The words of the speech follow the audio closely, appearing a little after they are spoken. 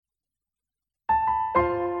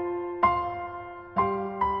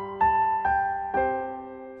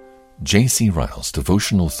J.C. Ryle's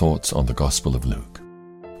Devotional Thoughts on the Gospel of Luke.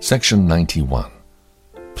 Section 91,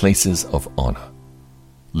 Places of Honor.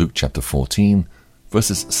 Luke chapter 14,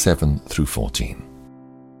 verses 7 through 14.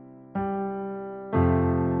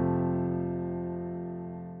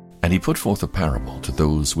 And he put forth a parable to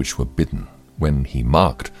those which were bidden, when he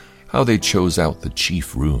marked how they chose out the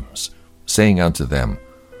chief rooms, saying unto them,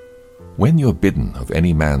 When you are bidden of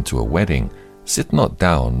any man to a wedding, sit not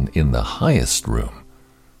down in the highest room,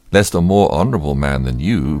 lest a more honorable man than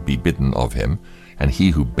you be bidden of him, and he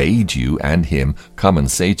who bade you and him come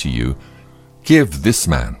and say to you, Give this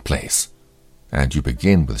man place, and you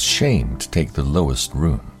begin with shame to take the lowest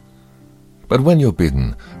room. But when you're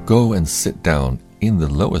bidden, go and sit down in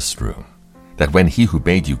the lowest room, that when he who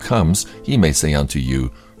bade you comes, he may say unto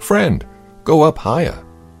you, Friend, go up higher.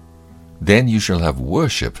 Then you shall have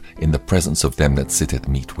worship in the presence of them that sit at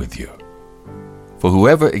meat with you. For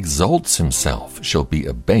whoever exalts himself shall be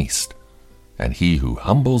abased, and he who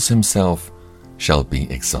humbles himself shall be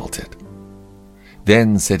exalted.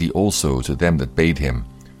 Then said he also to them that bade him,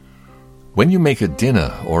 When you make a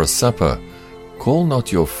dinner or a supper, call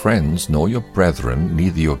not your friends, nor your brethren,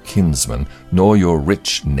 neither your kinsmen, nor your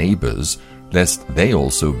rich neighbors, lest they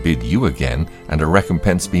also bid you again, and a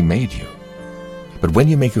recompense be made you. But when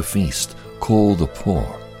you make a feast, call the poor,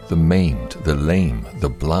 the maimed, the lame, the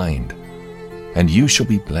blind, and you shall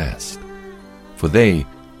be blessed, for they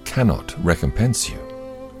cannot recompense you.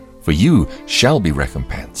 For you shall be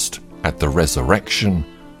recompensed at the resurrection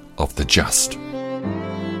of the just.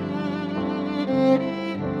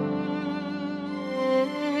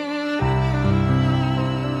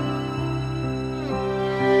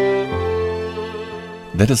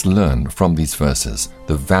 Let us learn from these verses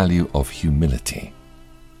the value of humility.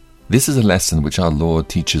 This is a lesson which our Lord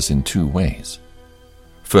teaches in two ways.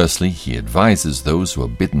 Firstly, he advises those who are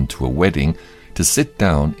bidden to a wedding to sit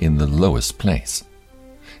down in the lowest place.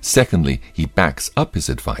 Secondly, he backs up his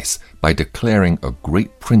advice by declaring a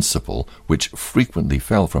great principle which frequently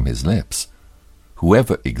fell from his lips.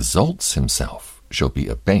 Whoever exalts himself shall be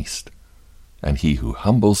abased, and he who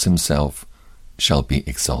humbles himself shall be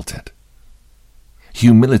exalted.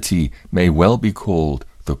 Humility may well be called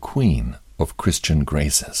the queen of Christian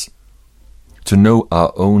graces. To know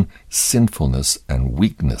our own sinfulness and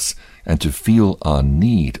weakness and to feel our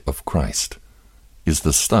need of Christ is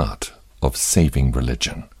the start of saving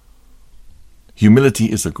religion.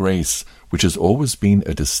 Humility is a grace which has always been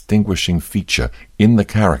a distinguishing feature in the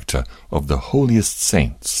character of the holiest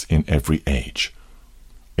saints in every age.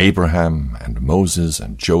 Abraham and Moses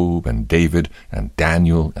and Job and David and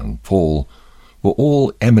Daniel and Paul were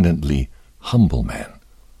all eminently humble men.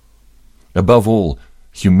 Above all,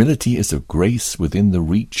 humility is a grace within the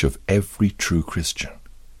reach of every true Christian.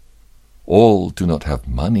 All do not have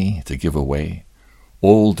money to give away.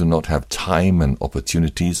 All do not have time and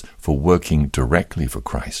opportunities for working directly for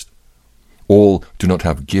Christ. All do not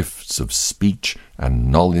have gifts of speech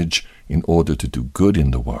and knowledge in order to do good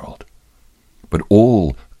in the world. But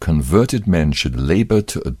all converted men should labor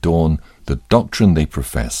to adorn the doctrine they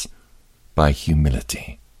profess by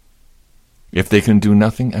humility. If they can do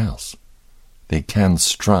nothing else, they can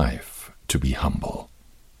strive to be humble.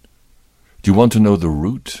 Do you want to know the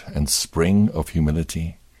root and spring of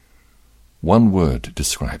humility? One word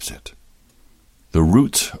describes it. The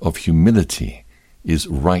root of humility is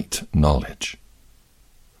right knowledge.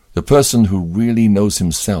 The person who really knows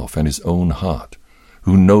himself and his own heart,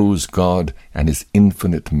 who knows God and his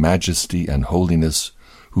infinite majesty and holiness,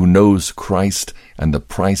 who knows Christ and the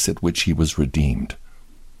price at which he was redeemed,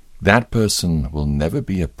 that person will never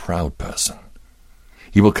be a proud person.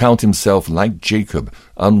 He will count himself, like Jacob,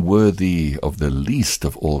 unworthy of the least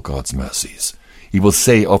of all God's mercies. He will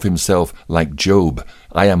say of himself, like Job,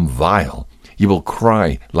 I am vile. He will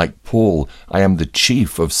cry, like Paul, I am the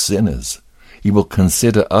chief of sinners. He will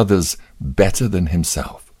consider others better than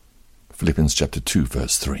himself. Philippians chapter 2,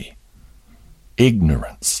 verse 3.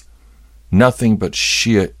 Ignorance. Nothing but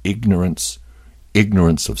sheer ignorance,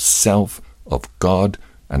 ignorance of self, of God,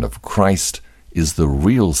 and of Christ, is the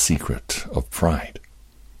real secret of pride.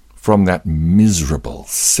 From that miserable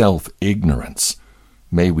self-ignorance,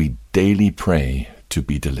 may we daily pray to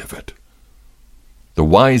be delivered. The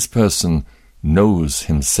wise person knows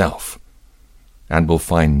himself and will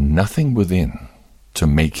find nothing within to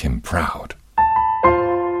make him proud.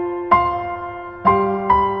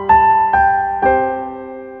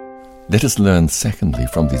 Let us learn, secondly,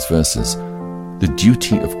 from these verses, the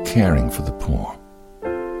duty of caring for the poor.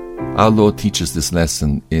 Our Lord teaches this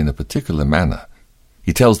lesson in a particular manner.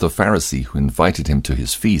 He tells the Pharisee who invited him to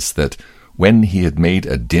his feast that when he had made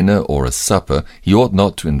a dinner or a supper, he ought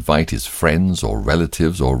not to invite his friends or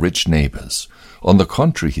relatives or rich neighbors. On the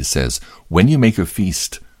contrary, he says, when you make a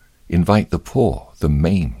feast, invite the poor, the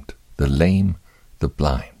maimed, the lame, the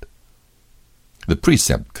blind. The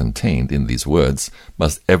precept contained in these words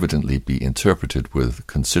must evidently be interpreted with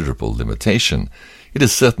considerable limitation. It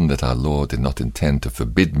is certain that our Lord did not intend to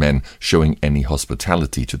forbid men showing any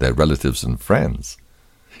hospitality to their relatives and friends.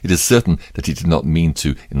 It is certain that he did not mean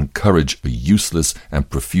to encourage a useless and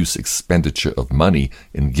profuse expenditure of money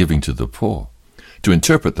in giving to the poor. To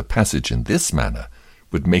interpret the passage in this manner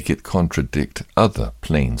would make it contradict other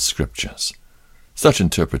plain scriptures. Such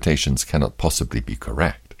interpretations cannot possibly be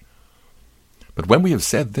correct. But when we have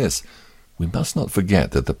said this, we must not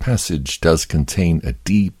forget that the passage does contain a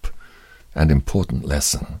deep and important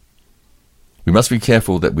lesson. We must be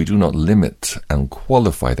careful that we do not limit and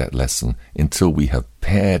qualify that lesson until we have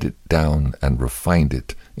pared it down and refined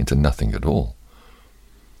it into nothing at all.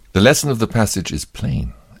 The lesson of the passage is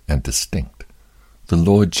plain and distinct. The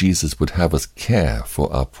Lord Jesus would have us care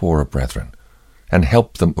for our poorer brethren and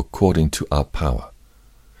help them according to our power.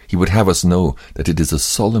 He would have us know that it is a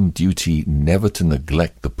solemn duty never to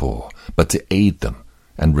neglect the poor, but to aid them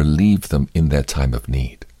and relieve them in their time of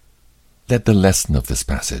need. Let the lesson of this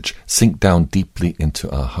passage sink down deeply into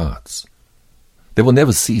our hearts. There will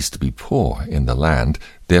never cease to be poor in the land.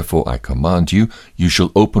 Therefore I command you, you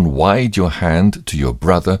shall open wide your hand to your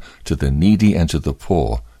brother, to the needy and to the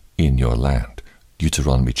poor in your land.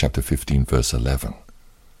 Deuteronomy chapter 15, verse 11.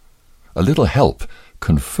 A little help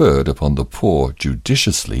conferred upon the poor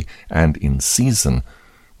judiciously and in season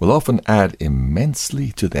will often add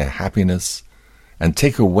immensely to their happiness and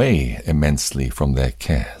take away immensely from their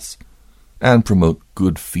cares, and promote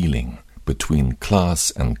good feeling between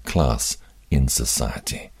class and class in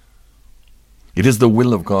society. It is the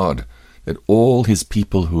will of God that all his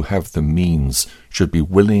people who have the means should be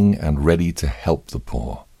willing and ready to help the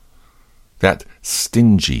poor. That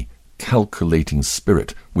stingy, calculating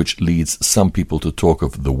spirit which leads some people to talk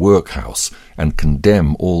of the workhouse and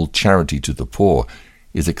condemn all charity to the poor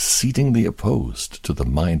is exceedingly opposed to the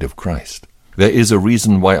mind of Christ. There is a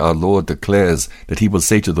reason why our Lord declares that he will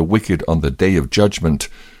say to the wicked on the day of judgment,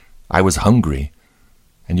 I was hungry,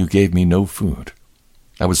 and you gave me no food.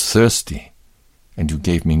 I was thirsty, and you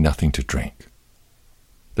gave me nothing to drink.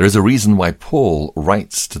 There is a reason why Paul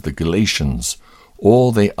writes to the Galatians,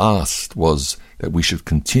 all they asked was that we should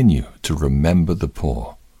continue to remember the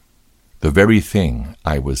poor, the very thing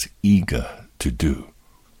I was eager to do.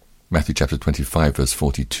 Matthew chapter 25, verse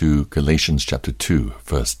 42, Galatians chapter 2,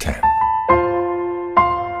 verse 10.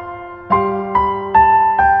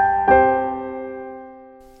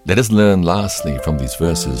 Let us learn lastly from these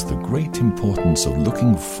verses the great importance of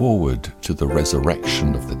looking forward to the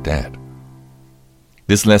resurrection of the dead.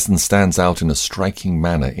 This lesson stands out in a striking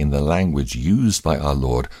manner in the language used by our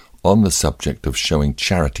Lord on the subject of showing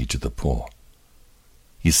charity to the poor.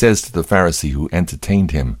 He says to the Pharisee who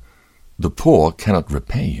entertained him, the poor cannot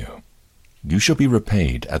repay you. You shall be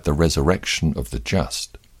repaid at the resurrection of the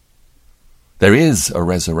just. There is a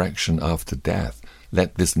resurrection after death.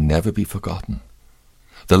 Let this never be forgotten.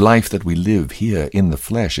 The life that we live here in the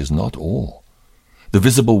flesh is not all. The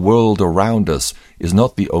visible world around us is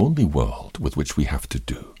not the only world with which we have to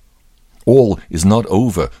do. All is not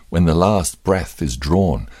over when the last breath is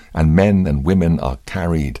drawn and men and women are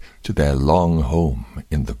carried to their long home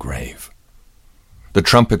in the grave. The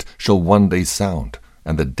trumpet shall one day sound,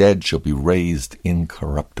 and the dead shall be raised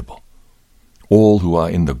incorruptible. All who are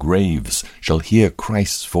in the graves shall hear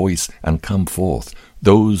Christ's voice and come forth,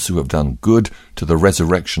 those who have done good to the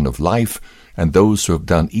resurrection of life, and those who have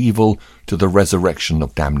done evil to the resurrection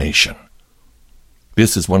of damnation.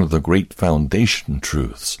 This is one of the great foundation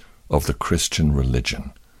truths of the Christian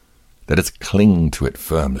religion. Let us cling to it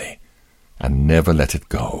firmly and never let it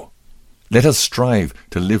go. Let us strive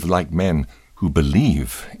to live like men who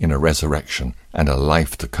believe in a resurrection and a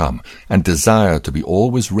life to come, and desire to be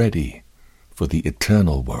always ready for the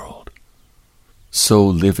eternal world. So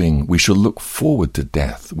living, we shall look forward to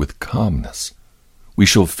death with calmness. We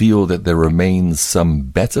shall feel that there remains some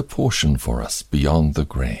better portion for us beyond the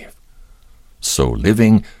grave. So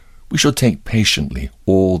living, we shall take patiently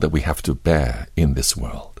all that we have to bear in this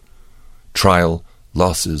world. Trial,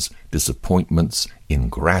 losses, disappointments,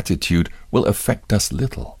 ingratitude will affect us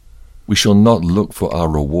little. We shall not look for our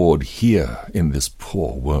reward here in this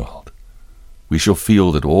poor world. We shall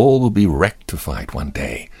feel that all will be rectified one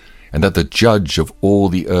day, and that the judge of all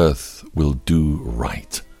the earth will do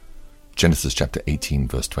right. Genesis chapter 18,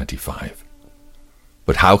 verse 25.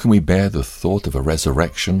 But how can we bear the thought of a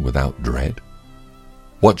resurrection without dread?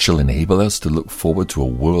 What shall enable us to look forward to a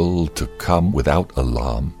world to come without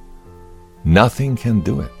alarm? Nothing can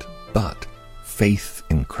do it but faith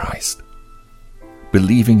in Christ.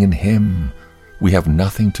 Believing in Him, we have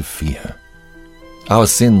nothing to fear. Our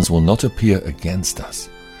sins will not appear against us.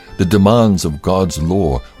 The demands of God's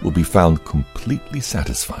law will be found completely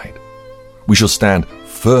satisfied. We shall stand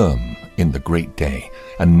firm in the great day,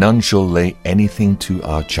 and none shall lay anything to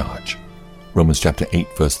our charge. Romans chapter 8,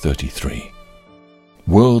 verse 33.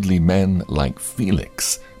 Worldly men like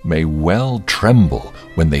Felix may well tremble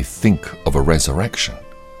when they think of a resurrection,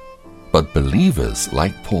 but believers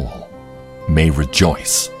like Paul may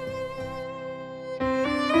rejoice